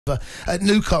at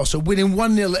Newcastle, winning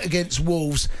 1-0 against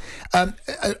Wolves, a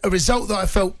result that I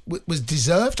felt was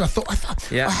deserved. I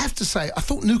have to say, I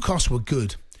thought Newcastle were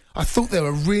good. I thought they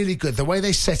were really good. The way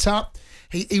they set up,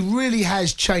 he really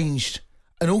has changed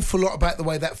an awful lot about the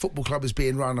way that football club is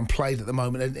being run and played at the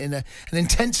moment. In an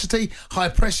intensity, high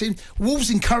pressing. Wolves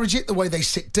encourage it, the way they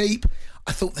sit deep.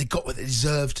 I thought they got what they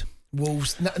deserved.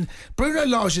 Wolves. And Bruno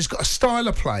Lage has got a style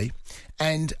of play,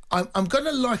 and I'm going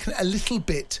to liken it a little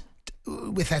bit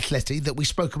with Atleti that we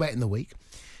spoke about in the week,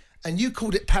 and you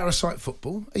called it parasite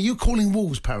football. Are you calling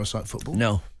Wolves parasite football?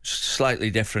 No, slightly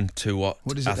different to what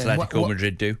is it Atletico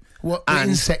Madrid do. What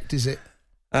insect is it?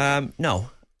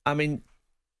 No, I mean,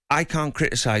 I can't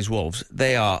criticise Wolves.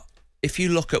 They are, if you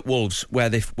look at Wolves where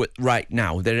they right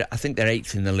now, I think they're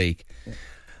 8th in the league,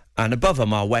 and above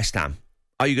them are West Ham.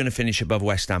 Are you going to finish above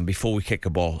West Ham before we kick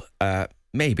a ball?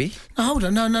 Maybe. No, hold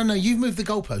on, no. You've moved the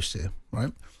goalposts here,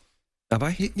 right? Have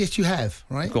I? Yes, you have,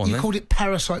 right? Go on, you then. Called it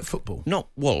parasite football. Not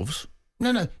Wolves.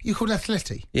 No, you called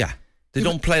Atleti. Yeah. They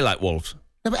don't play like Wolves.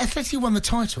 No, but Atleti won the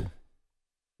title.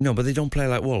 No, but they don't play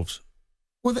like Wolves.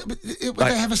 Well,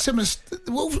 they have a similar...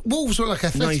 Wolves were like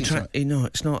Atleti. No,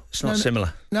 it's not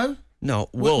similar. No? No,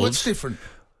 Wolves... What's different?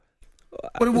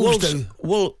 What do Wolves do?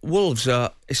 Wolves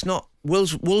are... It's not...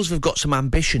 Wolves have got some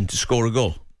ambition to score a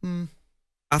goal.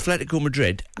 Atletico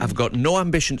Madrid have got no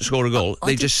ambition to score a goal.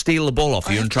 They just steal the ball off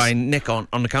you and try and nick on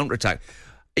the counter-attack.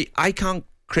 I can't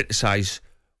criticise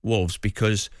Wolves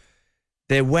because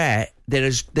they're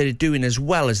doing as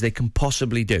well as they can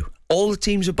possibly do. All the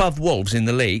teams above Wolves in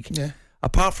the league,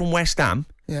 apart from West Ham,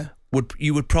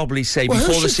 you would probably say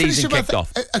before the season kicked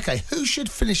off. Okay, who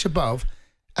should finish above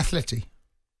Atleti?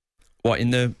 What, in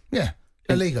the... Yeah,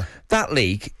 La Liga. That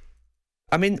league,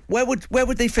 I mean, where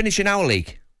would they finish in our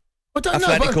league? I don't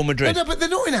Atletico know, Madrid. No, but they're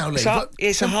not in our league.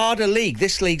 It's a harder league.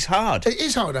 This league's hard. It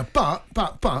is harder, but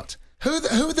who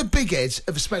are the big heads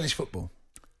of Spanish football?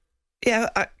 Yeah,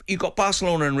 you've got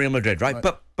Barcelona and Real Madrid, right?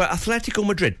 But Atletico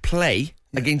Madrid play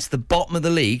against the bottom of the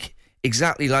league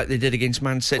exactly like they did against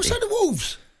Man City. What's that, the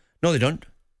Wolves? No, they don't.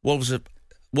 Wolves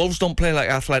don't play like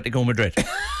Atletico Madrid.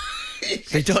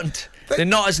 They don't. They're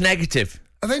not as negative.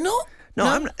 Are they not?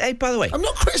 No. Hey, by the way, I'm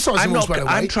not criticising Wolves, by the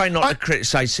way. I'm trying not to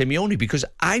criticise Simeone because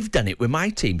I've done it with my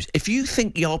teams. If you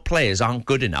think your players aren't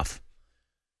good enough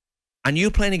and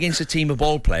you're playing against a team of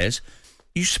ball players,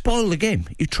 you spoil the game.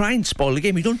 You try and spoil the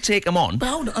game. You don't take them on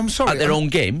I'm sorry, at their own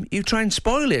game. You try and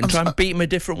spoil it and try and beat them a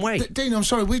different way. Dean, I'm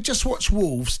sorry. We just watched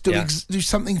Wolves do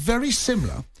something very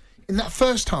similar in that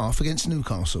first half against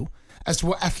Newcastle as to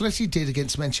what Atleti did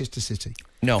against Manchester City.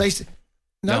 No.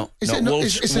 No,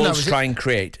 Wolves try and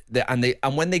create, and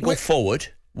when they go forward,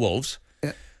 Wolves.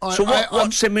 Yeah.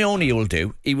 What Simeone will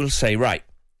do, he will say, right,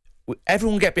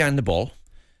 everyone get behind the ball,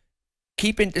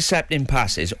 keep intercepting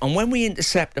passes, and when we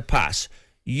intercept a pass,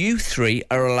 you three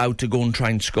are allowed to go and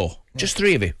try and score. Just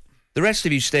 3 of you. The rest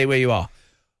of you stay where you are.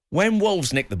 When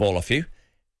Wolves nick the ball off you,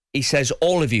 he says,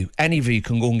 all of you, any of you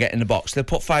can go and get in the box. They'll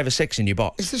put 5 or 6 in your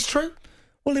box. Is this true?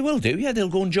 Well, they will do. Yeah, they'll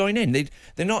go and join in.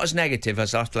 They're not as negative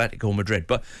as Atletico Madrid.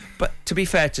 But to be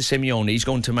fair to Simeone, he's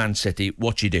going to Man City.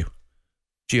 What do you do?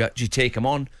 Do you take him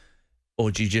on,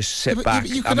 or do you just sit back?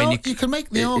 You can make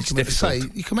the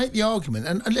argument. You can make the argument.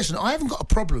 And listen, I haven't got a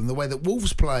problem the way that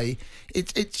Wolves play.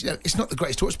 It's not the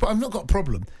greatest to watch, but I've not got a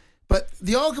problem. But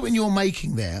the argument you're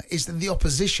making there is that the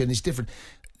opposition is different.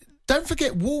 Don't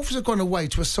forget, Wolves have gone away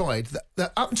to a side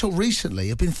that up until recently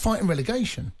have been fighting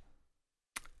relegation.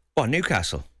 What,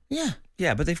 Newcastle? Yeah.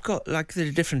 Yeah, but they've got, they're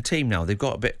a different team now. They've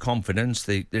got a bit of confidence.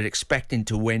 They're expecting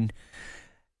to win.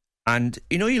 And,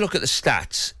 you look at the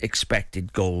stats,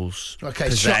 expected goals,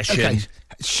 possession.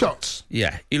 Shots.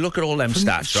 Yeah, you look at all them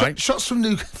stats, right? Shots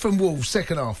from Wolves,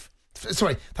 second half.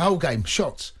 Sorry, the whole game,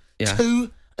 shots. Yeah. 2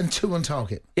 and 2 on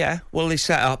target. Yeah, well, they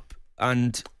set up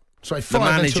and... Sorry,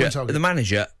 5 and 2 on target. The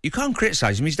manager, you can't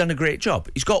criticise him. He's done a great job.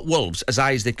 He's got Wolves as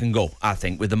high as they can go, I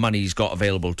think, with the money he's got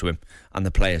available to him and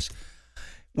the players.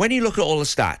 When you look at all the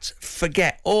stats,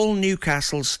 forget all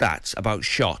Newcastle's stats about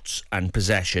shots and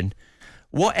possession.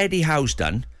 What Eddie Howe's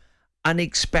done,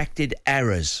 unexpected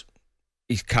errors,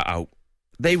 he's cut out.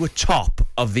 They were top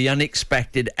of the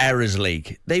unexpected errors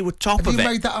league. They were top of it. Have you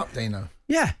made that up, Dino?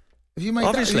 Yeah. Have you made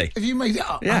Obviously. Have you made it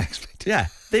up? Yeah. Yeah.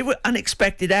 They were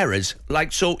unexpected errors.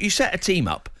 So you set a team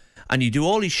up and you do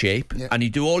all his shape and you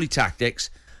do all his tactics,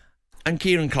 and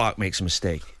Kieran Clark makes a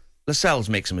mistake. Lascelles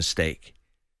makes a mistake.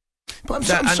 But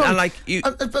I'm sorry.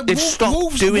 They've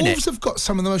stopped doing Wolves have got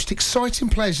some of the most exciting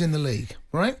players in the league,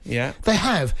 right? Yeah. They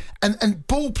have. And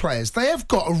ball players, they have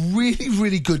got a really,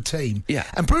 really good team. Yeah.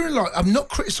 And Bruno Lage, I'm not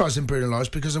criticising Bruno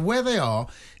Lage because of where they are.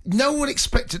 No one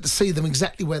expected to see them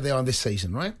exactly where they are this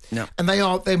season, right? No. And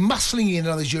they're muscling in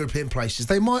those European places.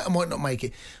 They might or might not make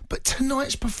it. But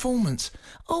tonight's performance,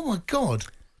 oh my God.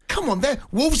 Come on,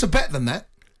 Wolves are better than that.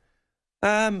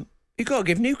 You've got to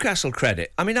give Newcastle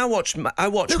credit. I mean, I watched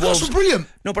Newcastle Wolves. Brilliant.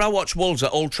 No, but I watched Wolves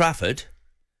at Old Trafford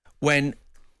when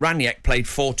Ranić played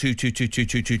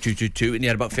 4-2-2-2-2-2-2-2-2, and he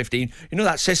had about 15. You know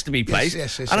that system he plays?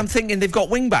 Yes. And I'm thinking they've got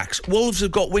wing-backs. Wolves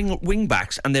have got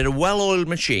wing-backs, and they're a well-oiled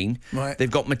machine. Right.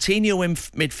 They've got Moutinho in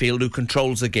midfield who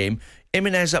controls the game.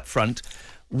 Jimenez up front.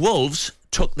 Wolves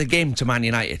took the game to Man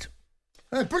United.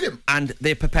 Oh, brilliant. And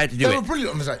they're prepared to do it. They were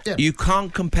brilliant on the day, yeah. You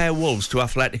can't compare Wolves to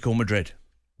Atletico Madrid.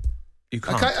 You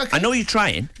can't. Okay. I know you're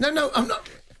trying. No, I'm not.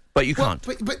 But you can't.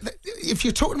 But if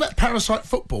you're talking about parasite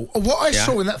football, or what I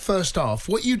saw in that first half,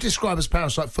 what you describe as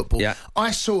parasite football,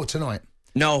 I saw tonight.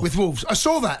 No. With Wolves. I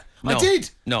saw that. No. I did.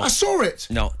 No. I saw it.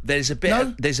 No. There's a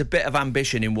bit of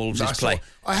ambition in Wolves' play.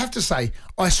 I have to say,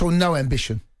 I saw no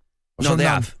ambition. They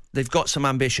have. They've got some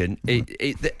ambition.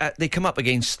 They come up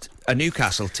against a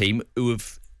Newcastle team who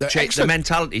have changed. The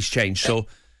mentality's changed. So,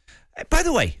 by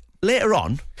the way, later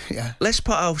on, let's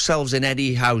put ourselves in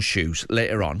Eddie Howe's shoes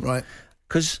later on. Right.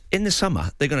 Because in the summer,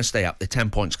 they're going to stay up. They're 10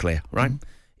 points clear, right?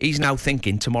 He's now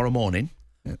thinking tomorrow morning,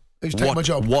 who's taking my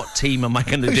job? What team am I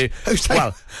going to do? Who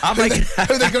are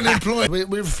they going to employ? We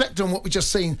reflect on what we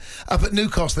just seen up at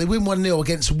Newcastle. They win 1-0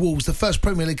 against Wolves, the first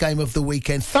Premier League game of the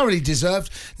weekend. Thoroughly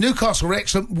deserved. Newcastle were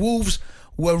excellent. Wolves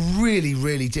were really,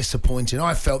 really disappointing.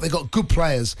 I felt they got good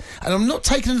players. And I'm not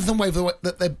taking anything away from the way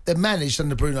that they're managed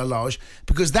under Bruno Lage,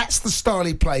 because that's the style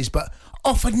he plays, but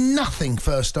offered nothing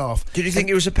first half. Did you think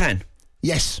it was a pen?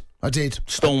 Yes, I did.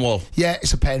 Stonewall. Yeah,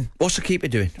 it's a pen. What's the keeper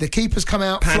doing? The keeper's come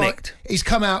out. Panicked. He's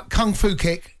come out, kung fu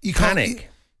kick. You can't, Panic.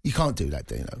 You can't do that,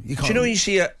 do you know? You can't. Do you know when you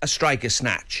see a striker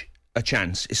snatch a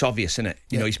chance, it's obvious, isn't it?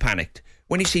 You know, he's panicked.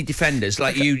 When you see defenders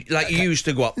you used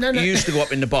to go up, you used to go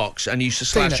up in the box and you used to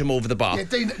slash them over the bar. Yeah,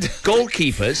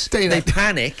 Goalkeepers, they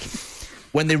panic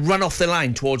when they run off the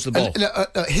line towards the ball.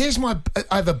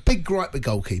 I have a big gripe with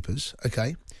goalkeepers,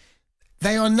 okay?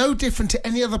 They are no different to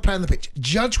any other player on the pitch.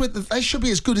 They should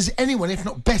be as good as anyone, if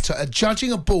not better, at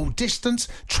judging a ball, distance,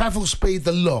 travel speed,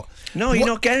 the lot. No, you're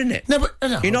not getting it. No,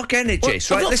 you're not getting it, Jace.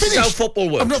 Right? This is how football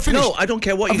works. I'm not finished. No, I don't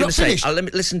care what you're going to say.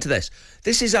 Finished. Listen to this.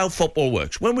 This is how football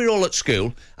works. When we're all at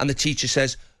school and the teacher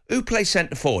says, who plays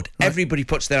centre forward? Right. Everybody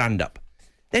puts their hand up.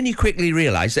 Then you quickly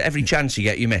realise that every chance you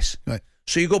get, you miss. Right.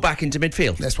 So you go back into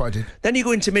midfield. That's what I did. Then you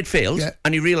go into midfield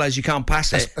and you realise you can't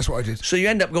pass it. That's what I did. So you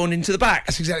end up going into the back.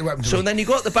 That's exactly what happened to me. So then you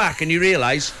go at the back and you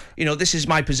realise, this is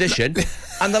my position.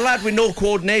 And the lad with no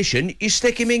coordination, you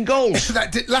stick him in goals.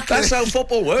 That's how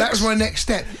football works. That was my next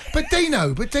step. But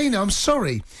Dino, I'm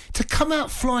sorry. To come out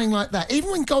flying like that,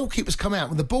 even when goalkeepers come out,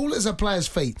 when the ball is at a player's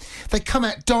feet, they come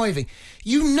out diving.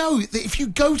 You know that if you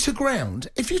go to ground,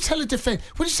 if you tell a defender,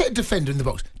 when you say a defender in the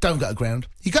box, don't go to ground.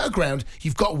 You go to ground,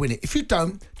 you've got to win it. If you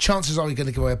don't, chances are you're going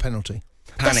to give away a penalty.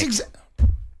 Panic.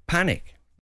 Panic.